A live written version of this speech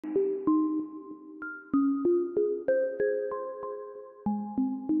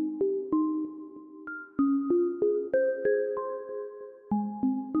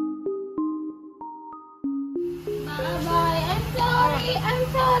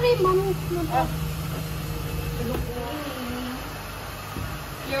Sorry, Mom.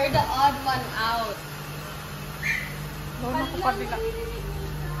 You're the odd one out. Doon ako kabila.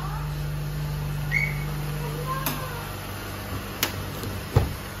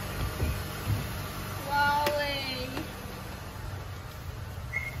 Wow,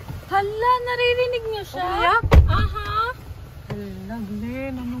 hala, naririnig niyo siya? Umiyak? Aha. Hala,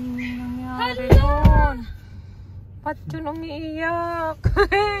 Glenn, anong nangyari doon? Ba't yun umiiyak?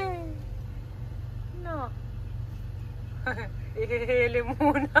 No. Ihihili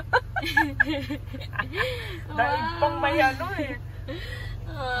muna. Dahil pang may ano eh.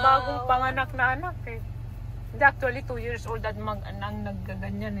 Bagong panganak na anak eh. Hindi, actually 2 years old at mag-anang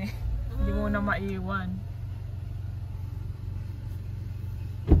naggaganyan eh. Hindi mo na maiwan.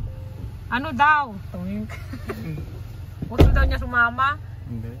 Ano daw? Tuwing. Gusto daw niya sumama?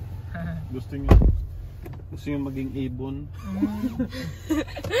 Hindi. Gusto niya maging ibon.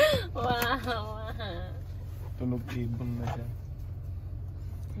 Wow. Tunog ibon na siya.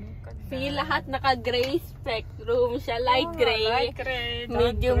 See, lahat naka-gray spectrum siya. Light gray, Light gray,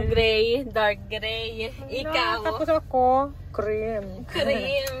 medium gray, dark gray. Ikaw, Tapos ako, cream.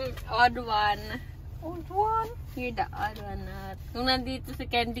 cream, odd one. Old one. You're the odd one. Kung nandito si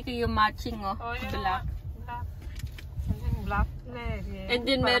Candy ko yung matching, oh. Oh, yun. Black. Black. And then black leg. Yeah. And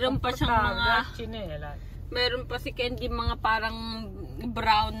then meron pa siyang mga- chinelas. Meron pa si Candy mga parang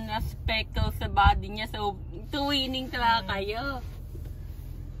brown na speckles sa body niya. So, twinning talaga kayo.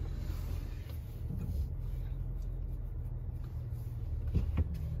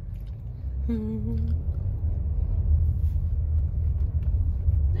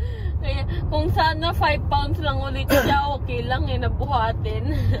 Kaya, kung sana 5 pounds lang ulit siya, okay lang eh, nabuhatin.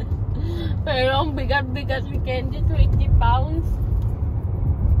 Pero ang bigat-bigat ni Candy, 20 pounds.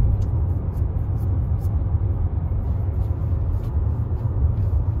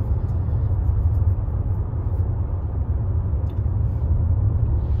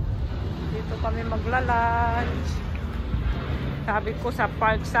 Dito kami magla-lunch. Sabi ko sa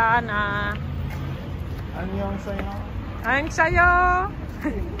park sana. Ano yung sa'yo? Ang sayo!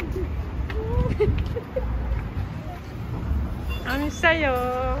 Ang sayo!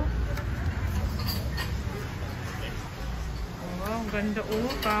 Oh, ang ganda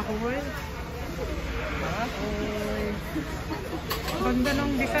kahoy. Kahoy. Ganda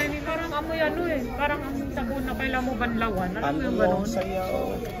ng design. Parang amoy ano eh. Parang amoy sabon na kailangan mo banlawan. Ano yung ganun? sa'yo?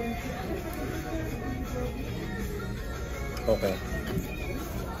 Okay.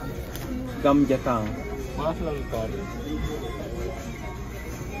 Gamjatang. Mahal ito.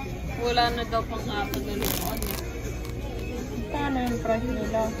 Wala na daw pang apat na luon. Paano yung price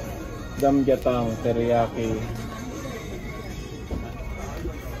nila? Gamjatang, teriyaki.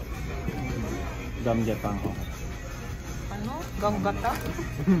 Gamjatang. Ano? Ganggata?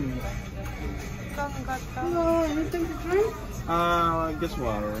 Ganggata. Anything to drink? Just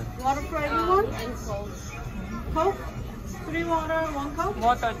water. Water for everyone? And cold. Coke? 3 water, 1 Coke?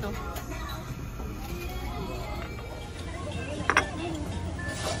 Water to.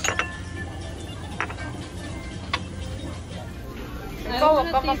 Ikaw, huwag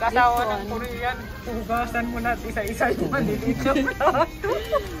ka mag-asawa ng Korean. Hugasan mo na isa-isa yung maliliit na plato.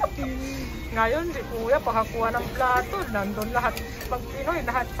 Ngayon, si Kuya, pakakuha ng plato. Nandun lahat, pag Pinoy,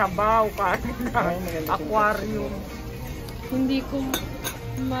 lahat sabaw, kanin na, aquarium. Hindi ko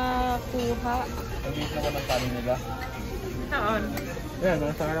makuha. Nandito naman ang kanin nila. Saan? Yan,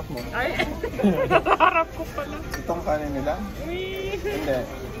 nasa harap mo. Ay, nasa harap ko pala. Itong kanin nila? Hindi.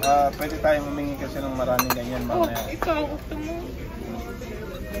 Pwede tayo humingi kasi ng maraming ganyan Oh, mamaya. ikaw, gusto mo?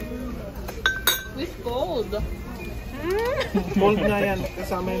 It's cold. Cold na yan.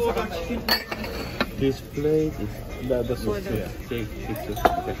 Kasama yan sa this plate is the sauce here. Take pictures.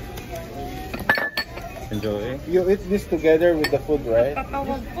 Okay. Enjoy. You eat this together with the food, right?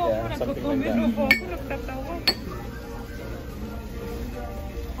 Nagtatawag po Yeah, ako, something like that. nagtutumino po ako, nagtatawag.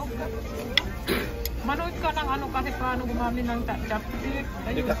 Manood ka ng ano kasi paano gumamit ng chopstick.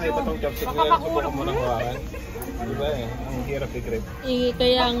 Hindi ka kayo itong chopstick Baka na yan. mahulog Subukan mo ng hawakan. Di ba eh? Ang hirap i-grip.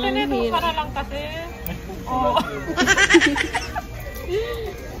 Kaya nga Ganito hirap. para lang kasi. Oo.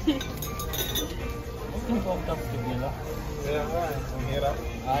 Ito po ang chopstick nila. Kaya nga eh. Ang hirap.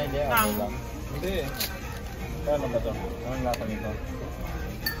 Hindi. Ang- Lang. Hindi. Paano ba ito? Anong lasa nito?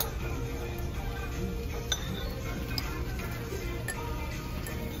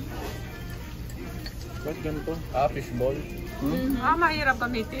 Ba't ganito? Fishball. Mahirap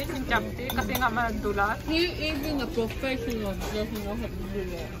gamitin yung chopstick kasi nga madulas. Even a professional doesn't know how to do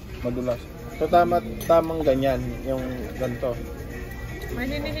that. Madulas. So tamang ganyan, yung ganito. May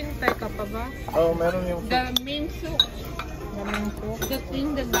hinihintay ka pa ba? Oh, meron yung The main soup. Flamenco. The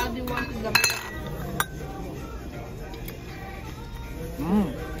thing that daddy wants is the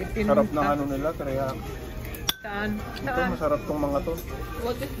Sarap ng ano nila, kaya Saan? ito masarap tong mga to.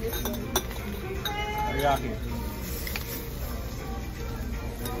 What is this? Teriyaki.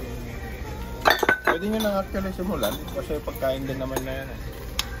 Pwede nyo nang actually simulan kasi pagkain din naman na yan.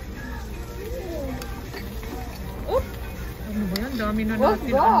 Oh! Ano ba yan? Dami na What's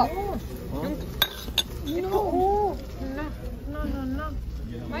natin. that? Ito, oh. No.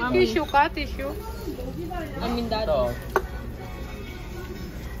 May tissue ka, tissue. I mean, daddy. Ito.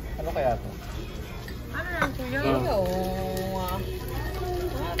 Ano kaya to? Ano yan, kuya? Ew.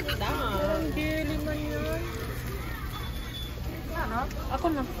 What's that? Ang jelly man yan. Ano? Ako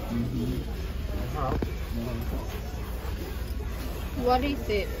na. What is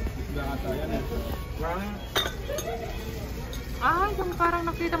it? Ah, yung parang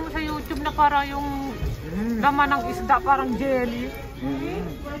nakita mo sa YouTube na parang yung laman ng isda parang jelly.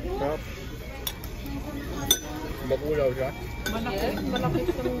 Sarap. Bagulaw siya? Yes, malaki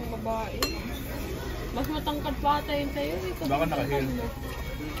siyang babae. Mas matangkad pa ata yun sa'yo. Baka nakahil.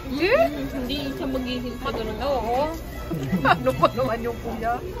 Hindi siya maghihil sa ganun. Oo. Ano pa naman yung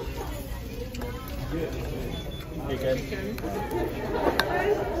kuya? Chicken.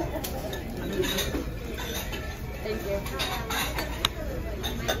 Thank you.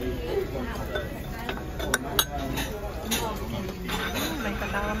 May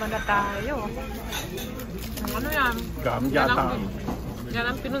kasama na tayo. Ano yan? Gamjatang. Yan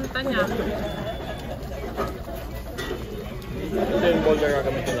ang pinunta niya. Ito yung boulder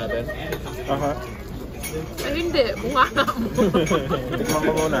gagamitin natin? Aha. Eh hindi, bunga na mo. Tikman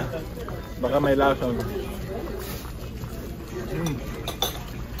ko muna. Baka may lasa.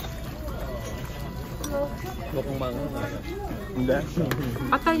 Mukhang mango. Hindi.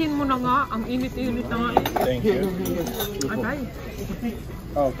 Atayin mo na nga, ang init-init na nga. Thank you. Atay.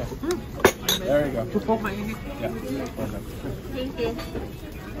 Oh, okay. There you go. Tupok mainit. Yeah. Okay. Thank you.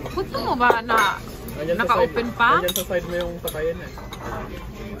 Gusto mo ba na naka-open pa? Nandiyan sa side mo yung patayin eh.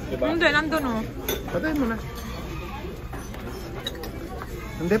 Diba? Hindi, nandun oh. Patayin mo na.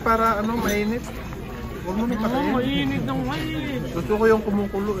 Hindi, para ano, mainit. Huwag mo na Oo, patayin. mainit ng mainit. Gusto ko yung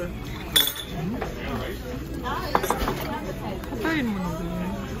kumukulo eh. Patayin mo na.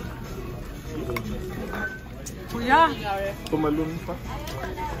 Kuya, Tumalun pa.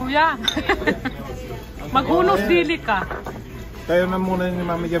 kuya. Maghunos dili ka. Tayo na muna ni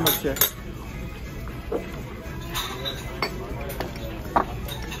Mami Jem mag-share.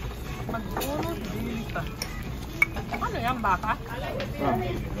 Maghunos dili ka. Ano yan, baka?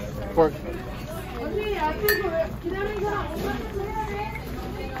 Pork.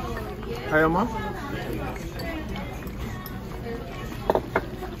 Ayaw mo?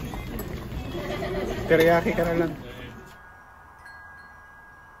 Teriyaki ka na lang.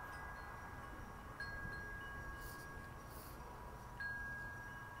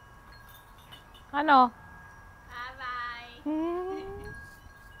 Ano? Bye-bye.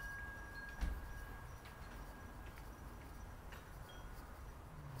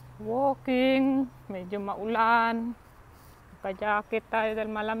 Walking, medyo maulan. Naka-jacket tayo dahil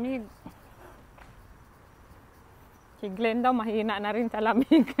malamig. Si Glenn daw mahina na rin sa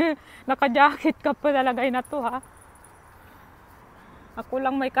lamig. Naka-jacket ka pa talaga na to ha. Ako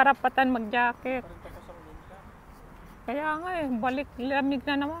lang may karapatan mag-jacket. Kaya nga eh, balik lamig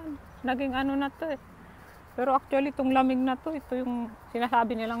na naman. Naging ano na to eh. Pero actually itong lamig na to, ito yung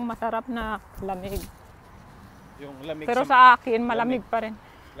sinasabi nilang masarap na lamig. Yung lamig Pero sa akin, malamig pa rin.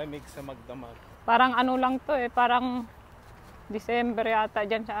 lamig sa magdamag. Parang ano lang to eh, parang December yata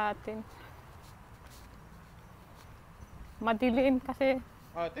dyan sa atin. Madilim kasi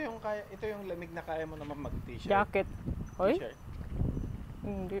Oh, ito yung lamig na kaya mo naman mag-t-shirt. jacket. Hoy? T-shirt.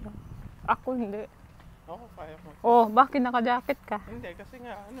 Hindi na. Ako hindi. Oo, kaya mo. Oh, bakit naka-jacket ka? Hindi, kasi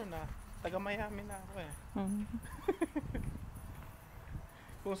nga, ano na, taga-Miami na ako eh. Hmm.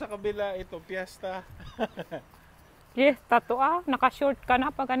 Kung sa kabila, ito, piyesta. Yes, tato ah. Naka-short ka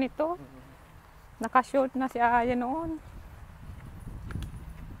na pa ganito. Naka-short na si Aya noon.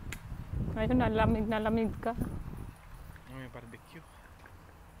 Ngayon, na lamig ka. May barbecue.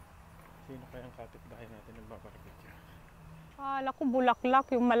 Sino kayang kapitbahay natin nagbabarbecue? Akala ko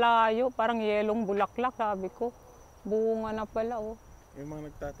bulaklak, yung malayo. Parang yelong bulaklak, sabi ko. Bunga na pala, oh. Yung mga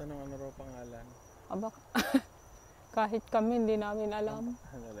nagtatanong ano raw pangalan. Aba, kahit kami, hindi namin alam.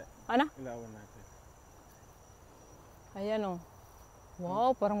 Ano? Ilawan natin. Ayan, oh.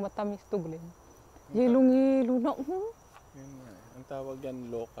 Wow, parang matamis to, Glenn. Yelong-yelo na, oh. Yun nga. Ang tawag yan,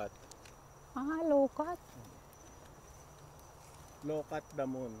 lokat. Ah, lokat. Lokat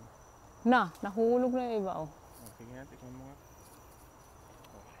damon. Na, nahulog na yung iba, oh. Okay nga, tikman mo nga.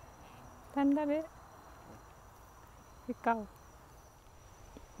 Sandali. Ikaw.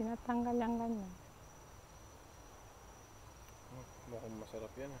 Tinatanggal yung ganyan. Baka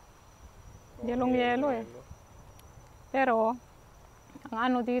masarap yan. Yelong yelo eh. Pero, ang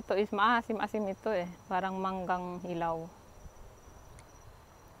ano dito is maasim-asim ito eh. Parang manggang hilaw.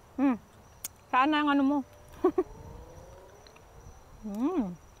 Saan na ang ano mo?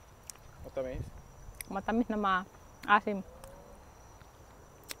 Matamis? Matamis na maasim.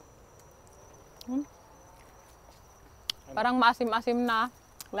 Parang maasim-asim na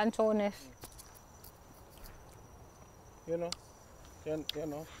lansones. Yun o.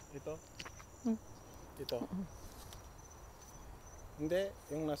 Yan o. Ito. Ito. Hindi.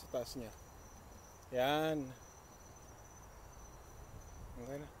 Yung nasa taas niya. Yan.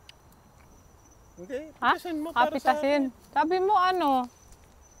 Okay na. Hindi. Pitasin mo para sa akin. Sabi mo ano?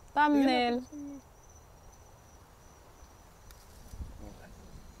 Thumbnail.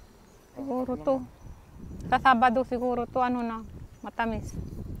 Siguro to. Sa Sabado siguro to ano na. Matamis.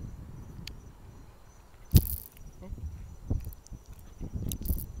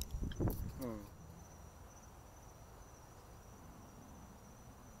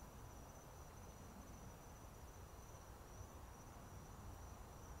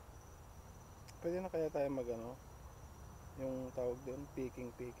 Pwede na kaya tayo mag-ano? Yung tawag doon,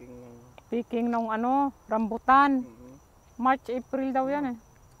 picking ng... Picking ng ano, rambutan. March, April daw yan eh.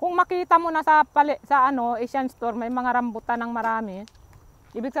 Kung makita mo na sa ano, Asian store, may mga rambutan ng marami.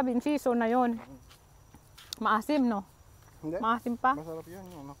 Ibig sabihin, season na yon. Maasim, no? Hindi. Maasim pa? Masarap yun,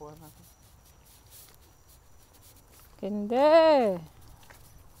 yung nakuha natin. Hindi.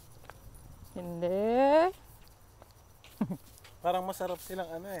 Hindi. Parang masarap silang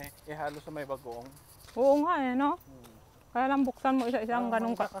ano eh, ihalo sa may bagoong. Oo nga eh, no? Kaya lang buksan mo isa-isang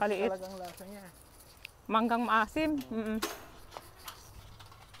ganong kaliit. Talagang lasa niya. Manggang maasim.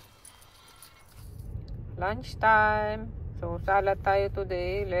 Lunch time. So, salad tayo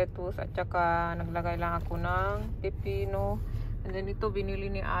today. Lettuce at saka naglagay lang ako ng pepino. And then ito, binili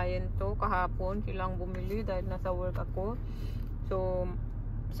ni Ayaw to kahapon. Silang bumili dahil nasa work ako. So,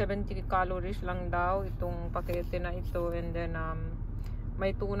 70 calories lang daw itong pakete na ito. And then,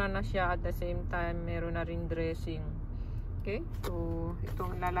 may tuna na siya at the same time, meron na rin dressing. Okay? So,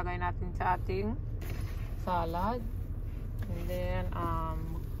 itong lalagay natin sa ating salad. And then,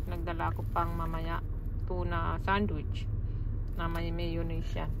 nagdala ko pang mamaya tuna sandwich na may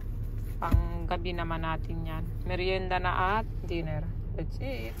mayonnaise yan. Pang gabi naman natin yan. Merienda na at dinner. That's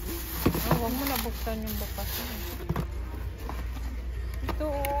it. Oh, huwag mo na buksan yung bukas. Ito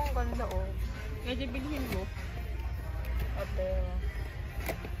oh, ganda oh. Medyo bilhin mo. Ate.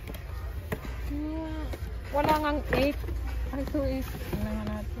 Wala ngang 8. Ay, 2 is. Ano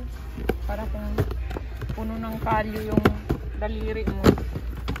nga natin. Para kung puno ng kalyo yung daliri mo.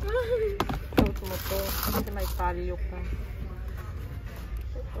 Ito. Kasi may kalyo ka.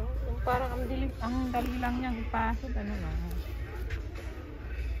 Ito. Yung parang ang dali lang niyang ipasod. Ano na.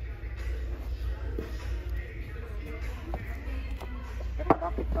 Pero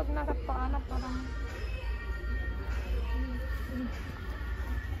bakit pag nasa paana parang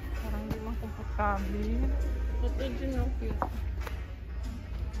hindi mo komportable. Ito din ang cute.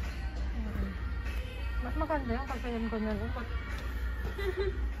 Mas maganda yan kasi yung ganyan.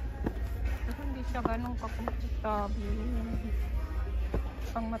 Kasi hindi siya ganun kakomportable.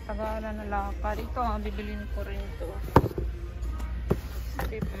 Pang matagalan na lakad. Ito, bibilin ko rin ito.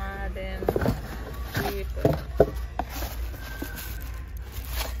 Tip Madden. Dito.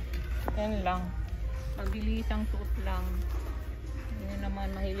 Yan lang. Mabilisang suot lang. Yan naman,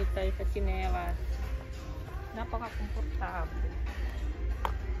 mahilig tayo sa sinelas. Napaka-komportable.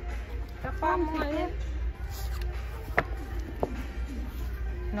 Sapa mo ngayon.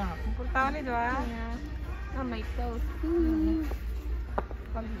 Na, komportable diba? Oh, my toes.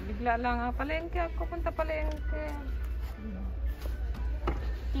 Pag bigla lang palengke ako, punta palengke.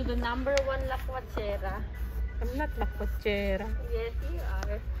 To the number 1 lakwachera. I'm not lakwachera. Yes, you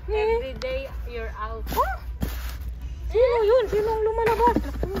are. Every day you're out. Sino yun? Sinong lumalabas?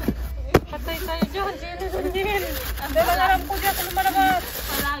 Patay tayo dyan. Sino yun? Dala na lang po dyan kung lumalabas.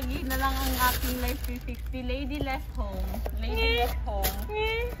 Palagi na lang ang aking life 360. Lady left home. Lady left home.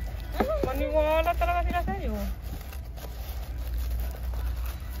 Maniwala talaga sila sa'yo.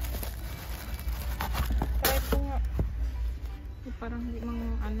 Try ko nga. Parang hindi mang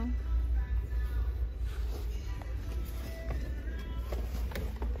ano.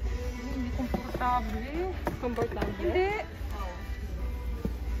 Hindi komportable. Komportable? Hindi.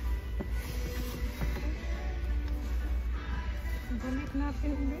 Balik natin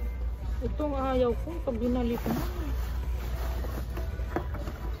ulit. Itong ayaw ko pag binalik mo.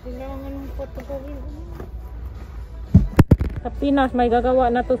 Kailangan mo pa ito gawin. Sa Pinas, may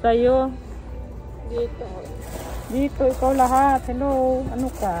gagawa na to sa'yo. Dito. Dito, ikaw lahat. Hello, ano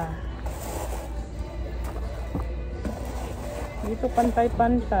ka? Dito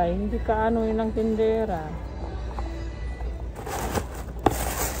pantay-pantay. Hindi ka ano yun ang tindera.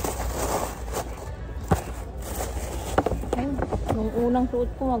 Ay, nung unang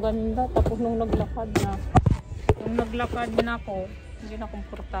suot ko maganda. Tapos nung naglakad na. Nung naglakad na ako, hindi na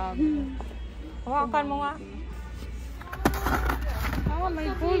komportable. Hawakan mo nga. Oh, my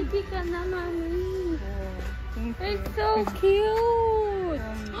God. Baby ka na, mami. Thank you. It's so cute.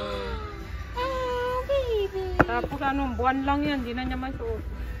 Oh, baby. Tapos ano, buwan lang yan, di na niya masuot.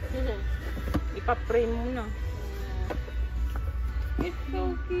 Ipa-frame mo na. It's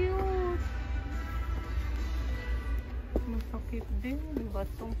so cute. May sakit din. Diba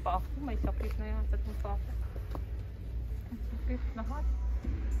itong pa ako? May sakit na yan sa itong pa ako. May sakit lahat.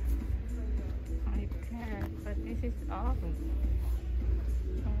 I can't. But this is awesome.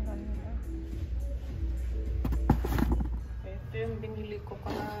 Ang ganda. Ito yung binili ko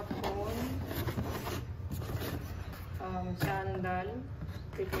kahapon. Sandal.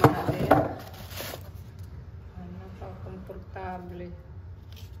 Tignan din. Ano pa, komportable.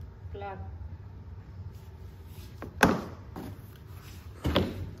 Flat.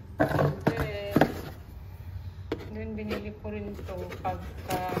 Then binili ko rin ito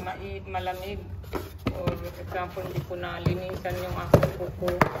pagka malamig. Or example, hindi ko nalinisan yung aking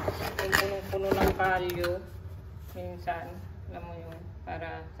kuko. Yung punong-puno ng kalyo. Minsan, alam mo yun,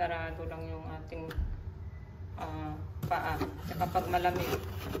 para sarado lang yung ating paa. Saka pag malamig.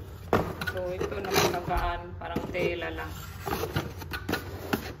 So ito naman nagaan, parang tela lang.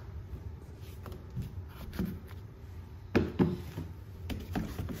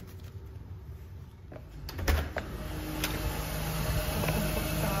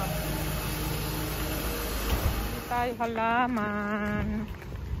 Tayo halaman.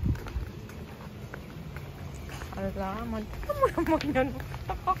 Halaman. Ano naman yan?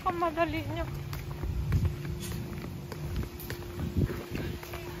 Nakakamadali niya.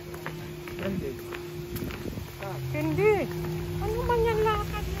 Hindi. Ano man yan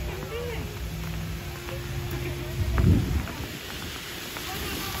lakad na hindi.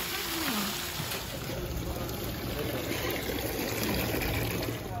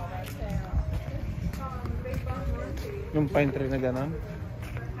 Yung pine tree na gano'n?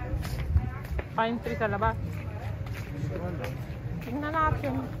 Pine tree sa labas. Tingnan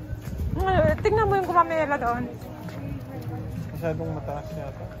natin. Tingnan mo yung gumamela doon. Masyadong mataas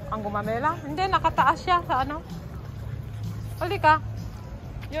yata. Ang gumamela? Hindi, nakataas siya sa ano. Huli ka.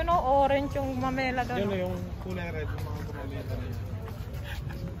 Yun o, orange yung gumamela doon. Yun na yung kulay red yung mga gumamela.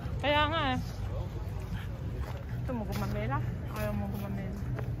 Kaya nga eh. Ito mo gumamela? Ayaw mo gumamela.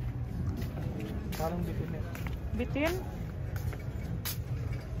 Parang bitin eh. Bitin?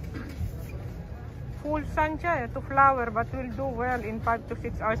 Full sun siya eh, to flower but will do well in 5 to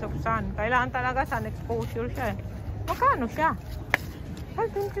 6 hours of sun. Kailangan talaga sun exposure siya eh. Magkano siya? Ay,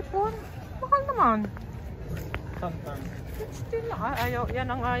 24. Mahal naman. Tantan. Still, ayaw,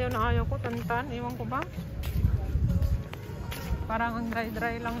 yan ang ayaw na ayaw ko, tantan. Iwan ko ba? Parang ang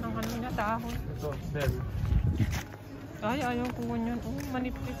dry-dry lang ng ano niya, dahon. Ito, bell. Ay, ayaw ko ganyan. Oh,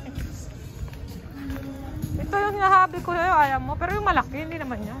 manipis eh. Ito yung nahabi ko sa'yo, ayaw mo. Pero yung malaki, hindi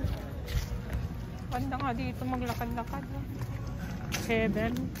naman yan. Banda nga dito maglakad-lakad.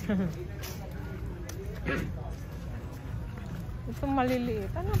 7. Itong maliliit.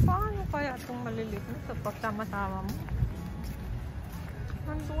 Paano kaya itong maliliit? Ito, pagsama-sama mo.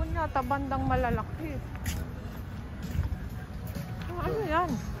 Nandoon yata bandang malalaki. Ano yan?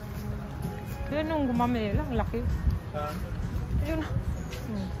 Yan yung gumamela. Ang laki. Ayun.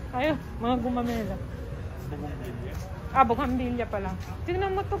 Ayun, mga gumamela. Bugambilya pala.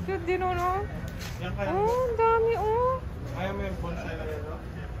 Tingnan mo to, cute din no? Oh, ang dami oh. Ayaw mo yung bonsai na yun, no?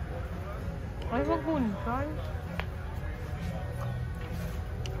 Ay, wag bonsai.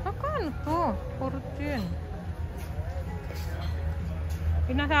 Ano to? 14.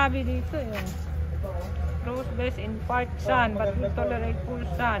 Pinasabi dito eh. Rose best in part sun but will tolerate full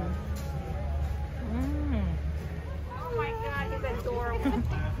sun. Oh my God, it's adorable.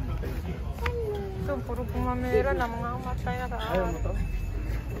 Ito, puro pumamera na mga matay na taas. Ayaw mo to?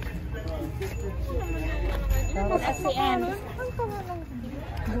 SCN.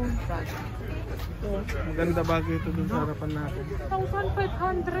 Maganda bagay ito dun sa harapan natin.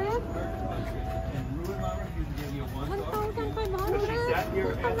 1,500?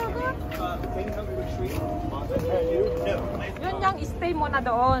 1,500? Talaga? Yun yung stay mo na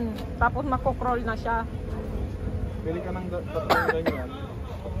doon. Tapos makokroll na siya. Bili ka ng tatlong ganyan.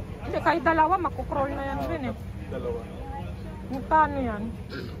 Hindi, kahit dalawa, makukroll na yan rin eh. Dalawa. Magkano yan?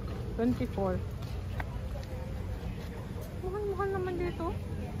 24. Mahal naman dito.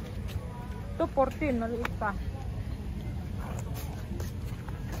 Ito 14, maliit pa.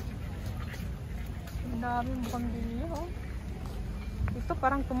 Ang dami mukhang bili, oh. Ito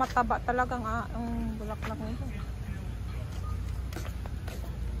parang tumataba talagang ang bulaklak nito.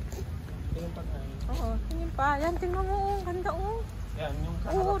 Tingin pa kayo. Oo, tingin pa. Yan, tingnan mo, oh. Ganda, oh. Yan, yung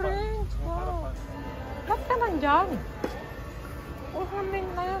Orange. Yung Wow. harapan. Lahat naman dyan. Oh, hamin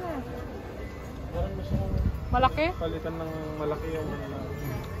na yan eh. Meron mo siyang Malaki? palitan ng malaki yung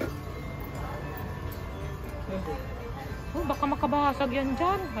Oh, baka makabasag yan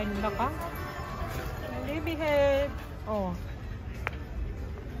dyan. Handa ka. Baby head. Oh.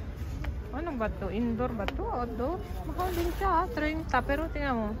 Ano ba to? Indoor ba to? Outdoor? Mahal din siya. 30. Pero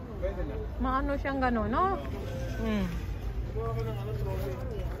tingnan mo. pwede na. Maano siyang gano'n, no? Kumuha ko ng trolley.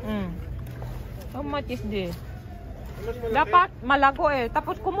 How much is this? Mas malaki. Dapat malago eh.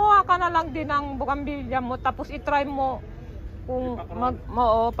 Tapos kumuha ka na lang din ng bugambilya mo. Tapos itry mo kung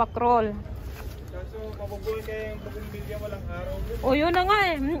pakrol. Kaso mabubuhay kayo yung bugumbilya walang araw. O yun na nga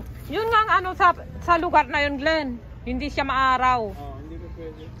eh. Yun nga ang ano sa lugar na yun, Glenn. Hindi siya maaraw. Hindi ko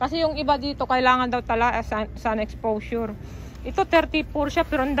pwede. Kasi yung iba dito kailangan daw talaga sun exposure. Ito 34 siya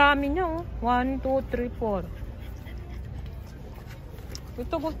pero ang dami niya oh. 1, 2, 3, 4.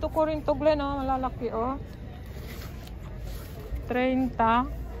 Ito gusto ko rin to, Glenn, oh. Malalaki oh. 30.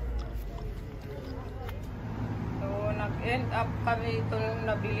 So nag-end up kami itong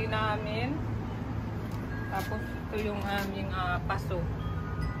nabili namin. Tapos ito yung aming paso.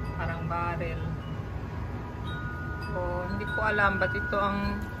 Parang barrel. So hindi ko alam ba't ito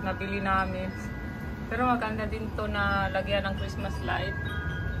ang nabili namin. Pero maganda din to na lagyan ng Christmas light.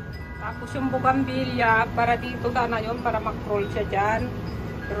 Tapos yung bugambilya, para dito sana yun, para mag-roll siya dyan.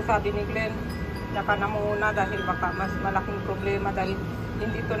 Pero sabi ni Glenn, yaka na muna dahil baka mas malaking problema dahil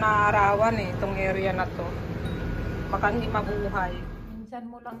hindi to naarawan eh, itong area na to. Baka hindi mabuhay. Minsan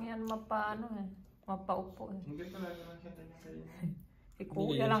mo lang yan mapaupo eh. Hindi palagi lang siya sa'yo. Si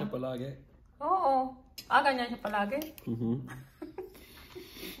Kuya lang. siya palagi. Oo. Ganyan siya palagi.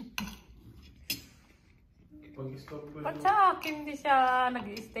 Pag-store ko Ba't sa akin hindi siya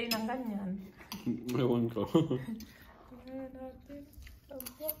nag-i-stay ng ganyan? Ewan ko.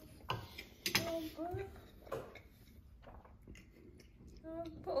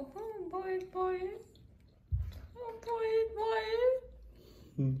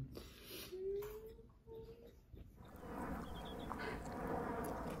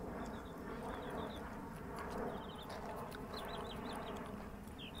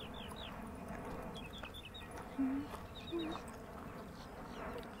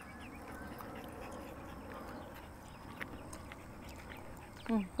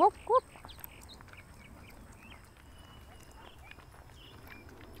 Hop, hop.